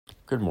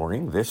Good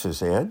morning. This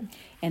is Ed.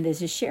 And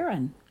this is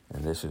Sharon.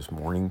 And this is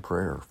Morning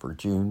Prayer for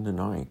June the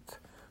 9th.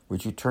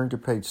 Would you turn to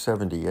page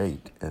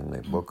 78 in the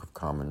Book of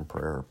Common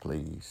Prayer,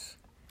 please?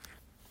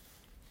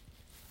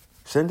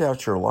 Send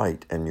out your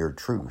light and your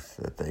truth,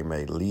 that they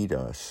may lead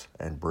us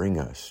and bring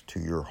us to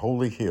your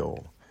holy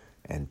hill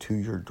and to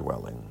your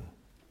dwelling.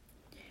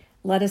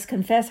 Let us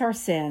confess our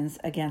sins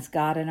against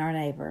God and our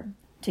neighbor.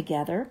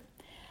 Together,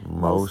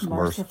 Most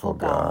merciful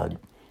God,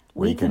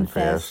 we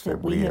confess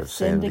that we have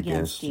sinned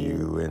against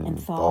you in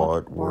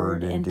thought,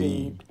 word, and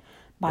deed,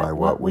 by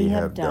what we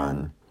have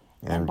done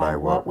and by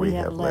what we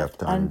have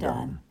left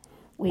undone.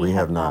 We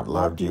have not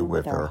loved you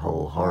with our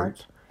whole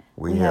heart.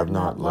 We have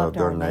not loved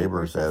our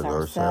neighbors as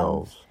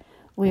ourselves.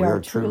 We are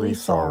truly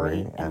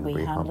sorry, and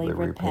we humbly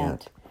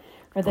repent.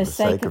 For the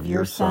sake of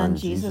your Son,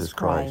 Jesus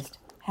Christ,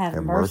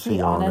 have mercy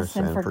on us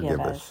and forgive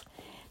us,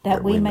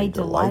 that we may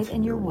delight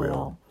in your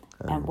will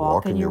and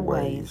walk in your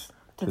ways,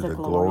 to the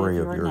glory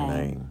of your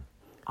name.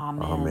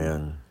 Amen.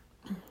 Amen.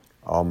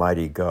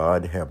 Almighty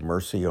God, have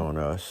mercy on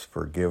us.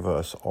 Forgive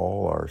us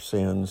all our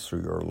sins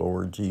through your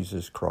Lord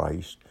Jesus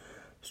Christ.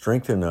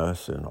 Strengthen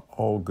us in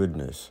all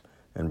goodness,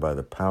 and by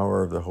the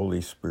power of the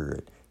Holy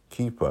Spirit,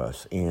 keep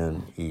us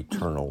in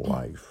eternal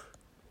life.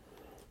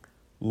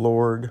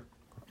 Lord,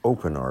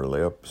 open our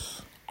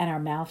lips, and our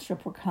mouth shall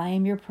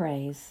proclaim your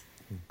praise.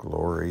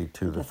 Glory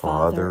to the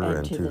Father,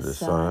 and to the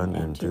Son,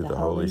 and to the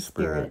Holy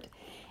Spirit,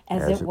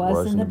 as it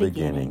was in the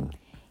beginning,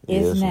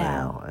 is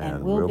now,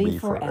 and will be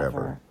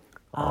forever.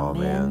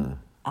 Amen.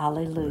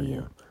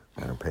 Alleluia.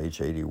 And on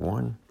page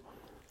 81,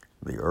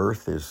 the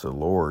earth is the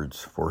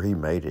Lord's, for he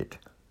made it.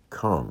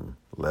 Come,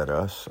 let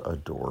us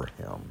adore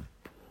him.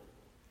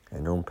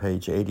 And on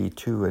page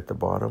 82 at the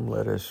bottom,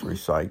 let us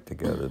recite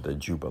together the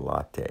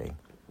Jubilate.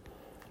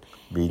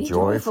 Be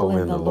joyful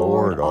in the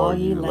Lord, all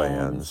you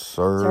lands.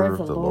 Serve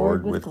the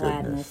Lord with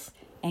gladness,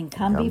 and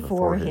come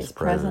before his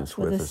presence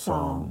with a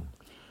song.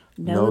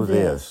 Know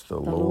this, the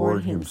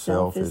Lord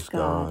himself is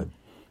God.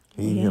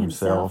 He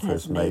himself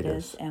has made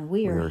us, and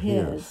we are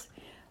his.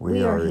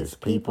 We are his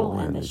people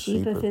and the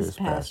sheep of his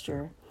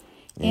pasture.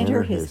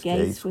 Enter his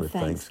gates with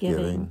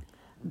thanksgiving.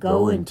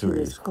 Go into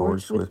his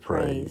courts with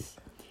praise.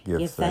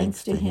 Give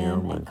thanks to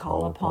him and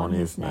call upon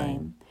his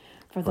name.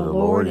 For the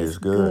Lord is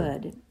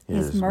good.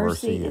 His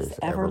mercy is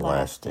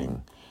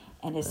everlasting,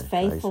 and his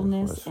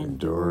faithfulness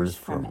endures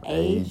from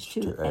age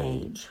to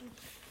age.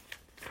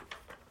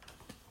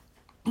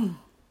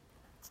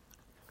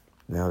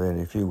 Now then,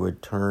 if you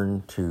would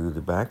turn to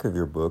the back of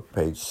your book,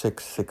 page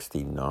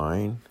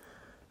 669,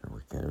 and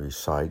we can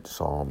recite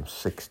Psalm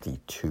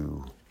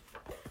 62.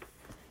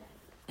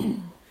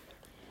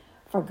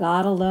 For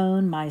God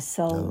alone my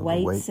soul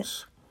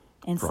waits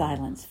in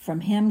silence. From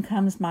him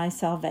comes my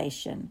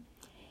salvation.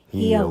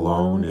 He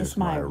alone is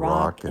my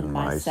rock and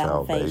my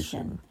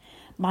salvation,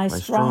 my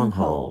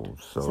stronghold,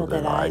 so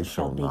that I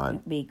shall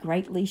not be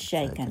greatly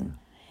shaken.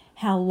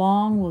 How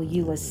long will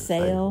you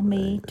assail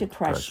me to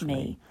crush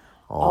me,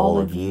 all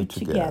of you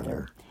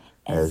together,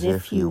 as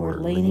if you were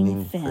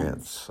leaning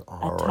fence,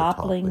 a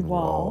toppling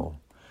wall?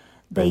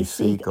 They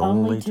seek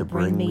only to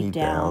bring me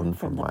down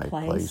from the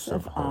place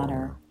of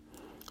honor.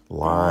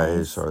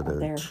 Lies are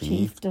their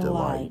chief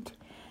delight.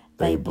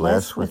 They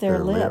bless with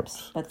their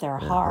lips, but their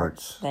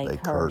hearts they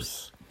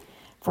curse.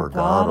 For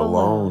God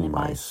alone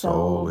my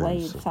soul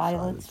in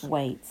silence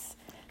waits.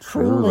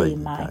 Truly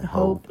my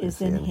hope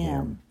is in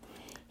him.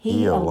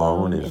 He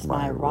alone is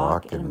my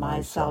rock and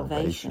my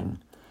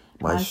salvation,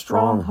 my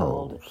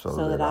stronghold,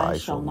 so that I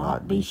shall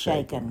not be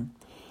shaken.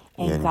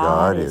 And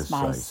God is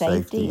my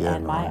safety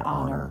and my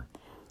honor.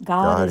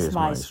 God is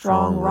my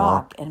strong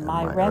rock and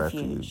my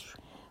refuge.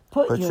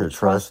 Put your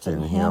trust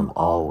in him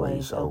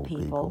always, O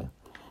people.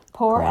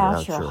 Pour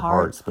out your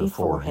hearts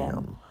before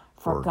him,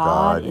 for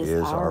God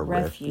is our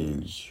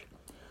refuge.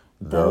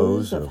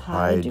 Those of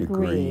high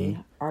degree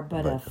are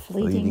but a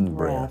fleeting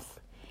breath.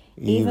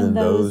 Even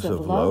those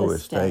of low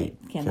estate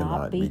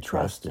cannot be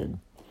trusted.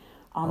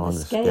 On the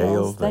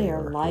scales they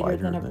are lighter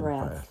than a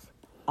breath,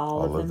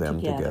 all of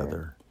them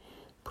together.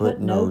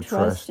 Put no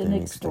trust in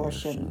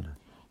extortion.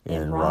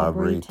 In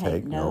robbery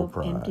take no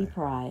empty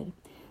pride.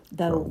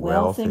 Though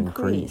wealth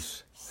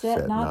increase,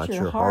 set not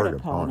your heart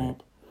upon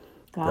it.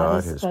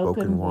 God has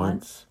spoken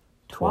once,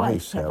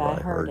 twice have I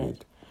heard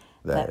it,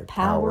 that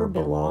power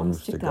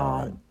belongs to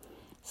God.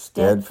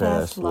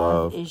 Steadfast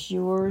love is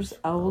yours,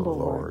 O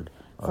Lord,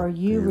 for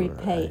you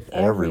repay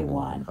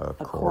everyone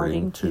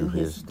according to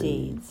his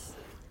deeds.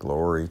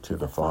 Glory to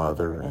the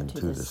Father, and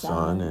to the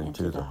Son, and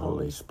to the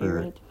Holy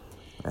Spirit,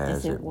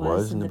 as it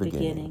was in the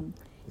beginning,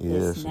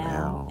 is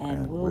now,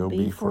 and will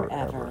be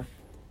forever.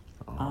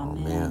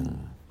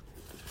 Amen.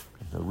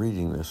 The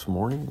reading this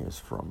morning is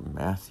from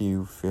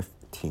Matthew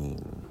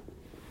 15.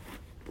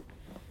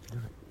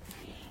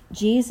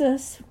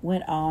 Jesus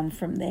went on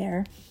from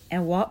there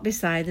and walked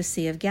beside the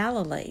Sea of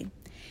Galilee.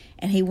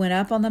 And he went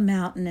up on the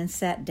mountain and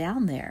sat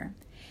down there.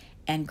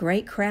 And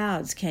great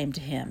crowds came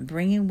to him,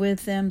 bringing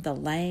with them the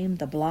lame,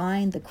 the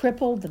blind, the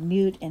crippled, the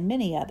mute, and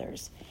many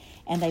others.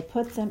 And they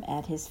put them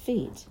at his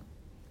feet,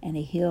 and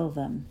he healed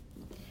them.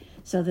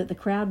 so that the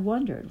crowd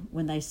wondered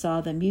when they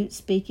saw the mute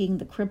speaking,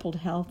 the crippled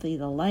healthy,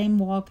 the lame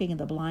walking, and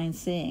the blind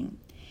seeing.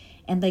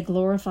 And they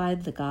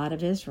glorified the God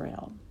of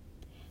Israel.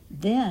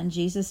 Then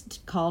Jesus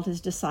called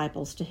his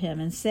disciples to him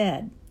and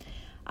said,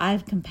 I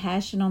have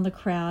compassion on the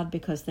crowd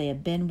because they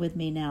have been with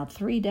me now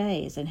 3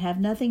 days and have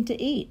nothing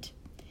to eat.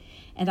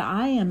 And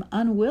I am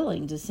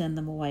unwilling to send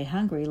them away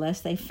hungry,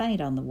 lest they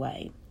faint on the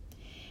way.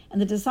 And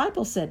the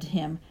disciples said to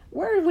him,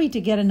 Where are we to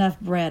get enough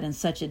bread in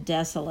such a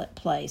desolate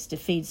place to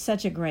feed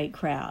such a great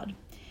crowd?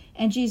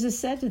 And Jesus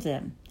said to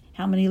them,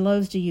 How many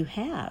loaves do you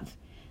have?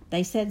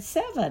 They said,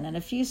 7, and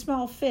a few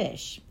small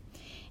fish.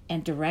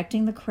 And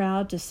directing the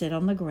crowd to sit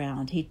on the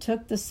ground, he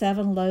took the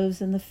 7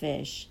 loaves and the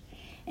fish,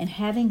 and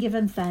having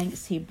given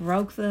thanks, he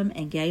broke them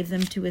and gave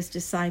them to his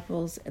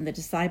disciples, and the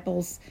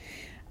disciples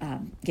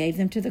gave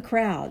them to the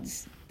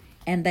crowds.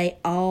 And they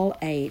all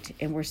ate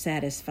and were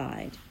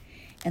satisfied.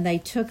 And they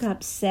took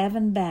up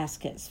 7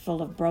 baskets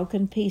full of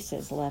broken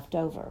pieces left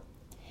over.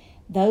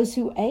 Those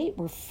who ate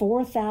were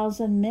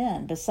 4,000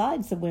 men,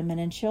 besides the women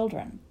and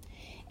children.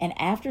 And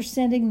after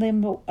sending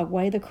them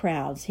away the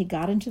crowds, he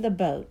got into the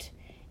boat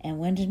and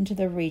went into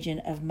the region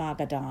of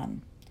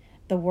Magadan.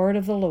 The word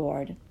of the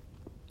Lord.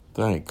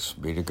 Thanks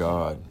be to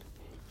God.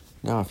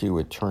 Now if you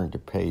would turn to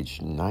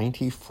page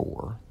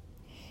 94,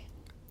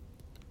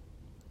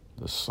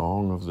 the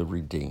Song of the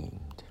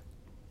Redeemed.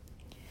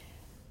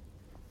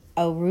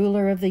 O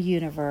ruler of the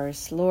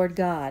universe, Lord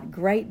God,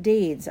 great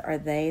deeds are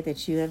they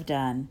that you have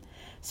done,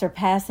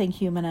 surpassing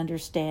human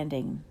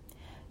understanding.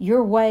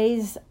 Your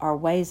ways are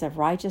ways of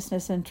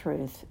righteousness and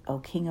truth, O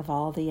King of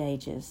all the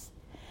ages.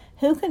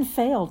 Who can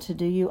fail to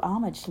do you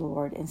homage,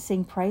 Lord, and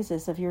sing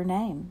praises of your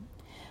name?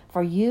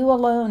 For you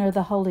alone are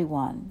the Holy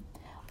One.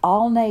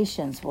 All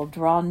nations will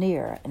draw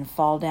near and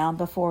fall down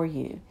before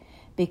you,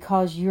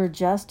 because your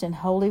just and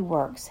holy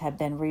works have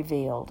been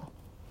revealed.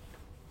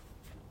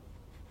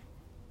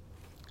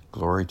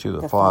 Glory to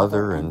the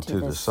Father, and to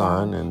the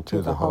Son, and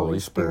to the Holy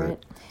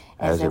Spirit,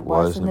 as it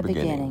was in the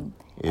beginning,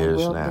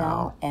 is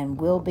now,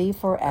 and will be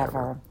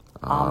forever.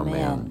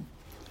 Amen.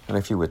 And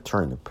if you would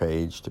turn the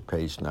page to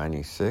page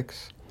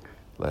 96,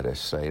 let us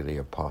say the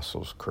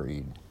Apostles'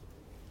 Creed.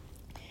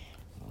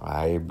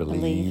 I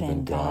believe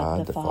in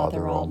God, the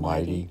Father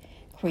Almighty,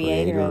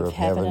 creator of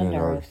heaven and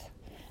earth.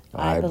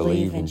 I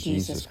believe in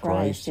Jesus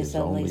Christ, his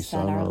only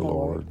Son, our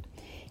Lord.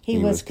 He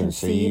was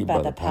conceived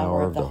by the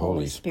power of the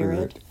Holy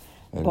Spirit,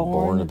 and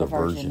born of the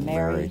Virgin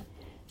Mary,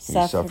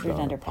 suffered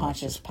under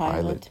Pontius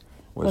Pilate,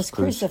 was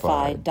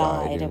crucified,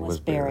 died, and was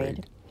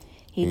buried.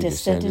 He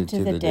descended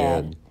to the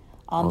dead.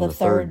 On the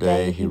 3rd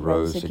day he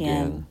rose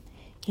again.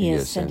 He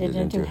ascended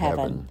into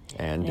heaven,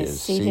 and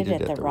is seated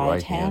at the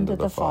right hand of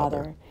the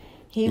Father.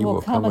 He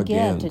will come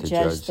again to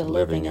judge the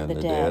living and the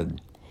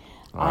dead.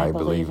 I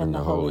believe in the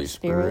Holy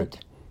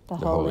Spirit, the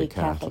Holy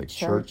Catholic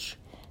Church,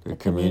 the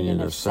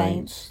communion of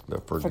saints,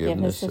 the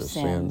forgiveness of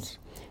sins,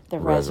 the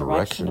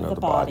resurrection of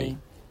the body,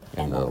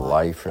 and the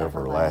life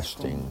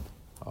everlasting.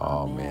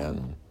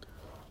 Amen.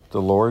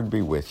 The Lord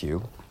be with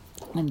you.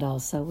 And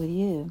also with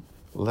you.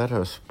 Let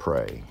us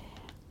pray.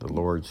 The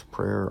Lord's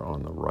Prayer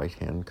on the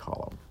right-hand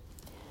column.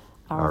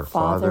 Our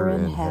Father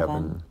in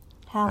heaven,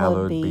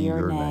 hallowed be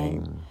your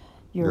name.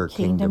 Your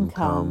kingdom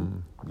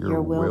come,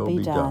 your will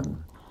be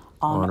done,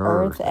 on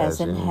earth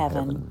as in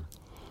heaven.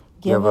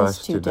 Give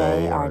us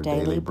today our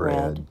daily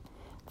bread.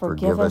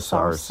 Forgive us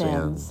our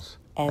sins,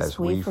 as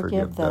we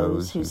forgive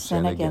those who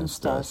sin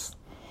against us.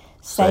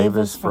 Save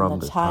us from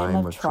the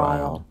time of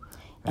trial,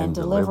 and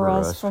deliver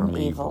us from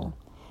evil.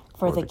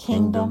 For the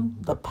kingdom,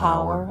 the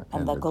power,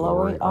 and the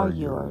glory are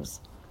yours,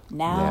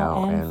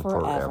 now and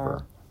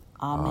forever.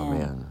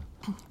 Amen.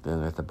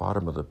 Then at the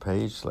bottom of the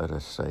page, let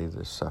us say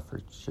the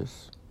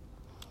suffrages.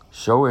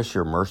 Show us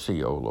your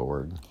mercy, O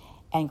Lord.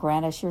 And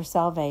grant us your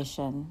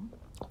salvation.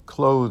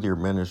 Clothe your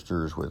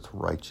ministers with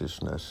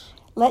righteousness.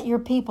 Let your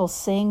people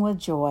sing with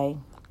joy.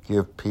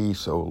 Give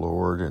peace, O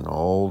Lord, in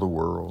all the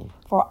world.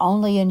 For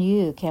only in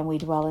you can we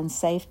dwell in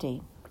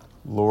safety.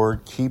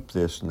 Lord, keep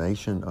this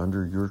nation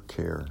under your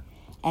care.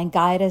 And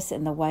guide us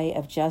in the way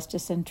of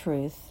justice and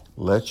truth.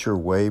 Let your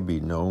way be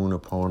known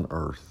upon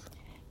earth.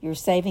 Your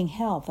saving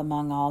health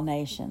among all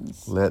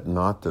nations. Let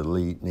not the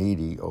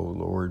needy, O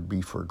Lord,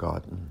 be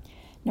forgotten.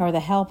 Nor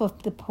the help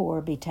of the poor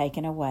be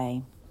taken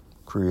away.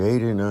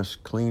 Create in us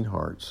clean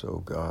hearts, O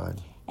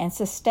God. And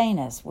sustain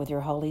us with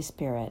your Holy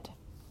Spirit.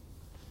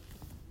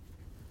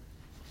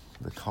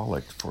 The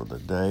collect for the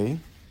day.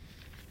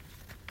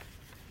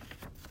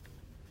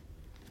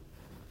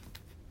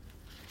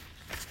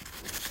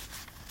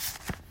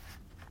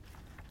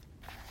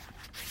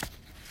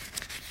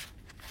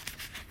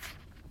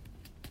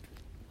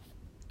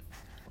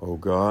 O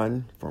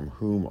God, from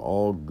whom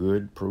all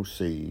good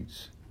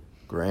proceeds,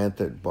 grant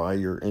that by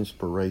your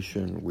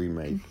inspiration we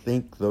may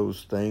think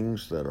those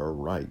things that are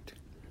right,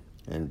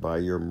 and by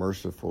your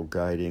merciful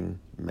guiding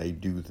may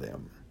do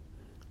them.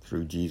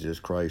 Through Jesus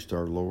Christ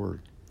our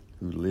Lord,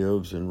 who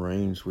lives and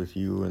reigns with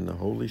you in the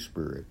Holy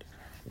Spirit,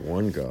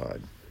 one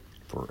God,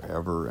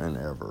 forever and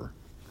ever.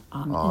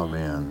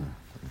 Amen.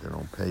 And then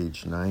on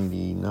page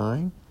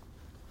 99,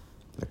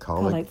 The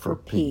Collect for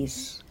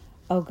Peace.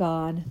 O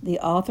God, the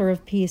author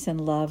of peace and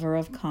lover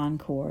of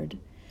concord,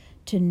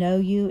 to know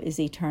you is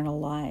eternal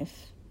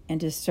life,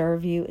 and to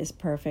serve you is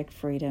perfect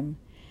freedom.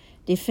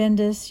 Defend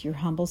us, your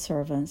humble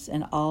servants,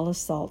 in all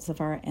assaults of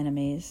our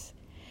enemies,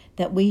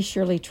 that we,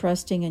 surely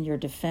trusting in your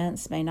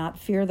defense, may not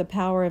fear the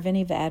power of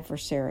any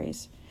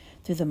adversaries,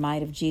 through the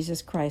might of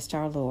Jesus Christ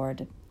our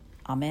Lord.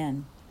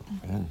 Amen.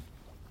 Amen.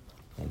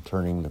 And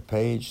turning the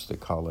page, the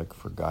Collect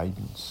for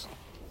Guidance.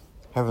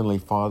 Heavenly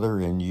Father,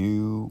 in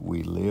you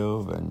we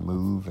live and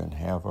move and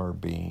have our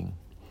being.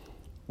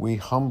 We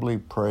humbly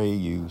pray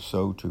you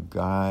so to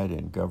guide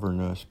and govern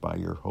us by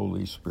your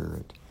Holy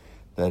Spirit,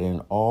 that in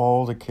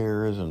all the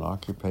cares and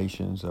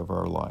occupations of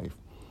our life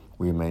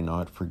we may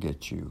not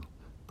forget you,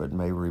 but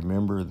may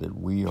remember that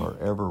we are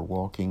ever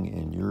walking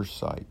in your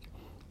sight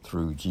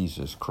through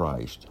Jesus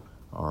Christ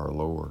our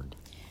Lord.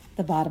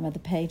 The bottom of the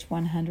page,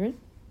 100.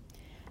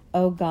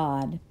 O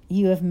God,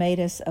 you have made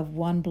us of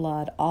one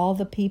blood, all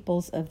the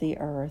peoples of the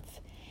earth,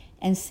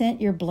 and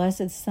sent your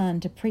blessed Son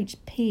to preach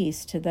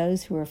peace to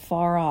those who are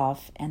far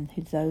off and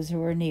to those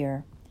who are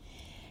near.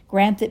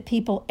 Grant that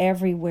people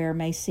everywhere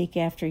may seek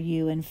after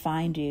you and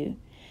find you.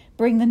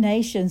 Bring the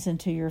nations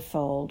into your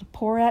fold.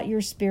 Pour out your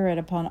Spirit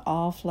upon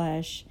all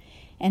flesh,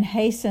 and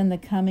hasten the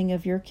coming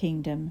of your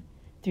kingdom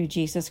through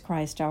Jesus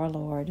Christ our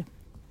Lord.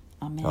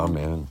 Amen.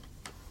 Amen.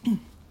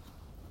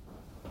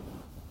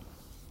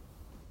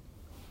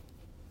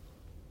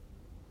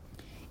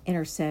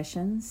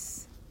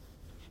 Intercessions.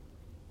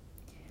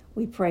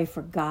 We pray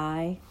for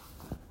Guy,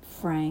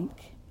 Frank,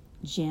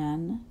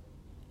 Jen,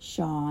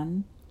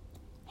 Sean,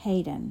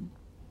 Hayden,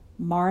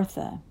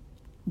 Martha,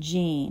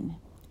 Jean,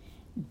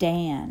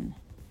 Dan,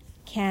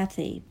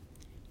 Kathy,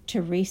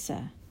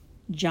 Teresa,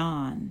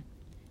 John,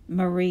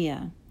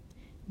 Maria,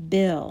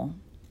 Bill,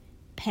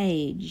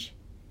 Paige,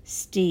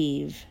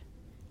 Steve,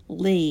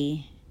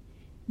 Lee,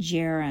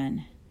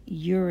 Jaron,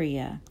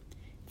 Uriah,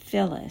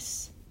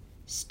 Phyllis,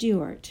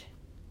 Stuart,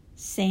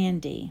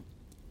 Sandy,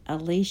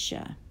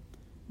 Alicia,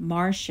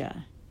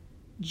 Marcia,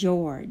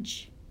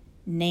 George,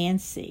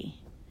 Nancy,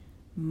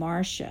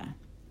 Marcia,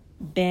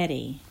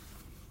 Betty,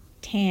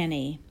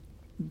 Tanny,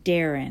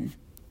 Darren,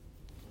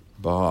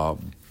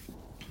 Bob,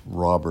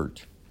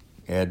 Robert,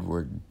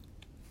 Edward,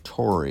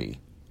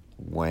 Tori,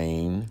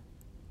 Wayne,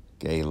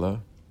 Gayla,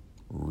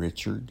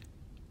 Richard,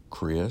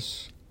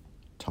 Chris,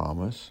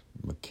 Thomas,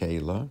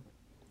 Michaela,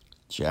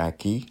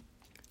 Jackie,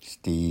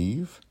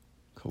 Steve,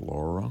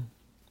 Calora,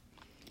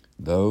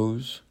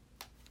 those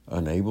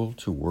unable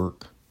to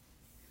work,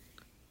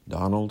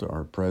 Donald,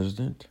 our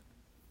president,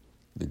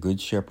 the Good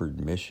Shepherd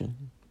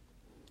Mission,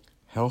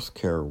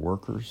 healthcare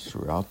workers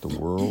throughout the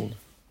world,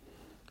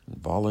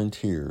 and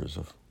volunteers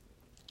of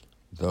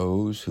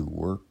those who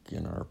work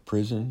in our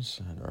prisons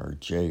and our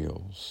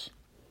jails,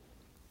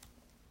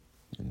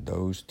 and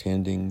those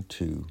tending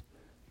to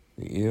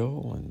the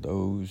ill and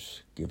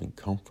those giving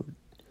comfort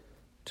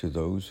to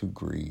those who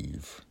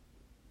grieve.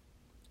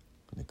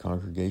 And the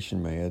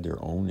congregation may add their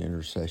own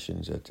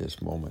intercessions at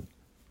this moment.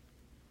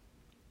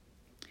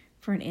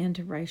 For an end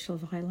to racial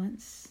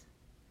violence,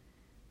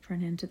 for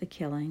an end to the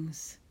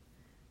killings,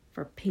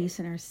 for peace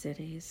in our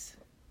cities,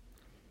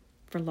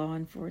 for law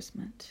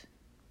enforcement.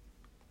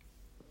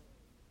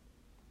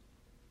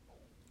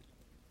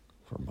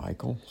 For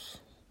Michaels.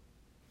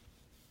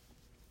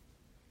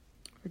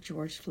 For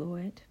George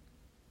Floyd.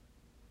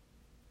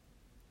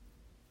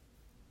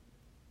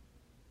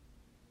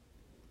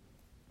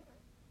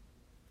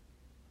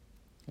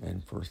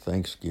 And for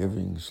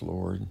Thanksgivings,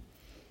 Lord,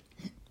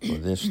 for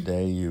this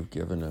day you've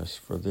given us,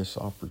 for this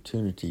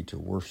opportunity to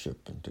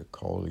worship and to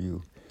call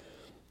you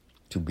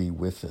to be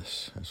with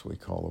us as we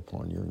call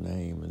upon your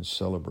name and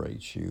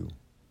celebrate you.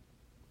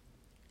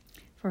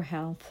 For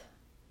health,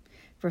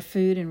 for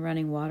food and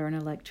running water and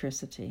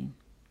electricity.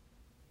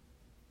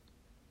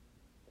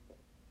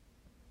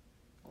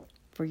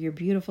 For your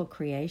beautiful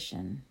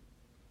creation.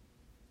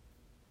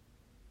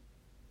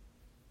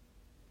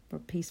 For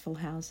peaceful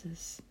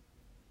houses.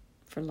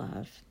 For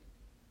love.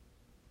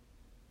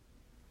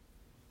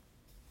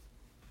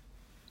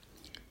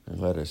 And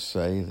let us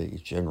say the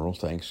general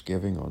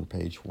thanksgiving on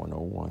page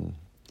 101.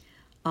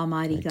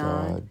 Almighty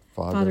God,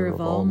 Father of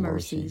all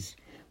mercies,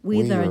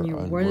 we, the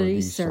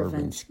unworthy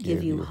servants,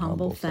 give you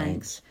humble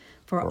thanks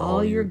for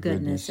all your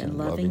goodness and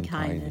loving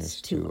kindness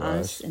to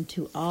us and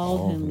to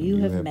all whom you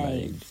have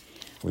made.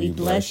 We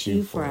bless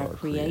you for our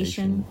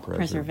creation,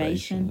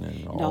 preservation,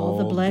 and all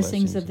the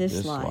blessings of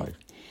this life,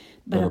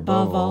 but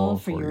above all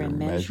for your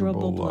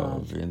immeasurable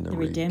love in the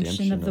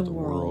redemption of the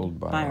world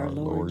by our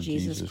Lord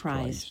Jesus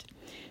Christ,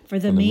 for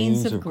the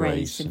means of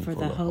grace and for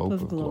the hope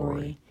of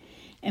glory.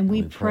 And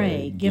we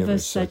pray, give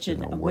us such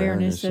an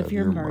awareness of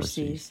your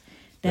mercies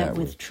that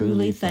with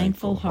truly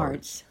thankful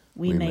hearts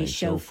we may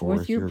show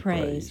forth your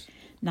praise,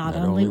 not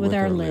only with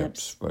our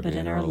lips, but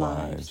in our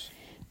lives,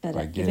 but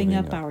by giving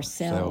up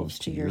ourselves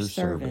to your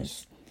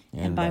service,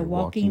 and by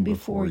walking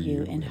before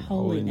you in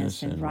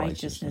holiness and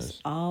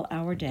righteousness all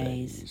our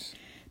days.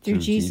 Through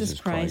Jesus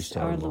Christ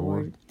our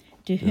Lord,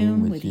 to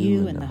whom with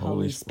you and the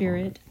Holy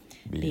Spirit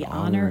be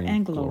honor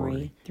and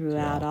glory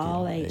throughout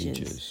all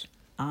ages.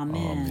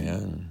 Amen.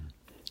 Amen.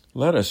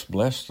 Let us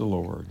bless the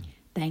Lord.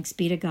 Thanks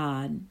be to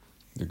God.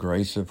 The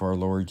grace of our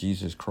Lord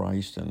Jesus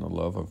Christ and the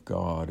love of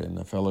God and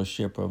the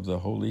fellowship of the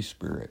Holy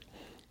Spirit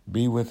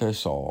be with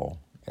us all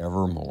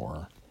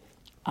evermore.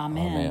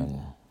 Amen.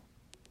 Amen.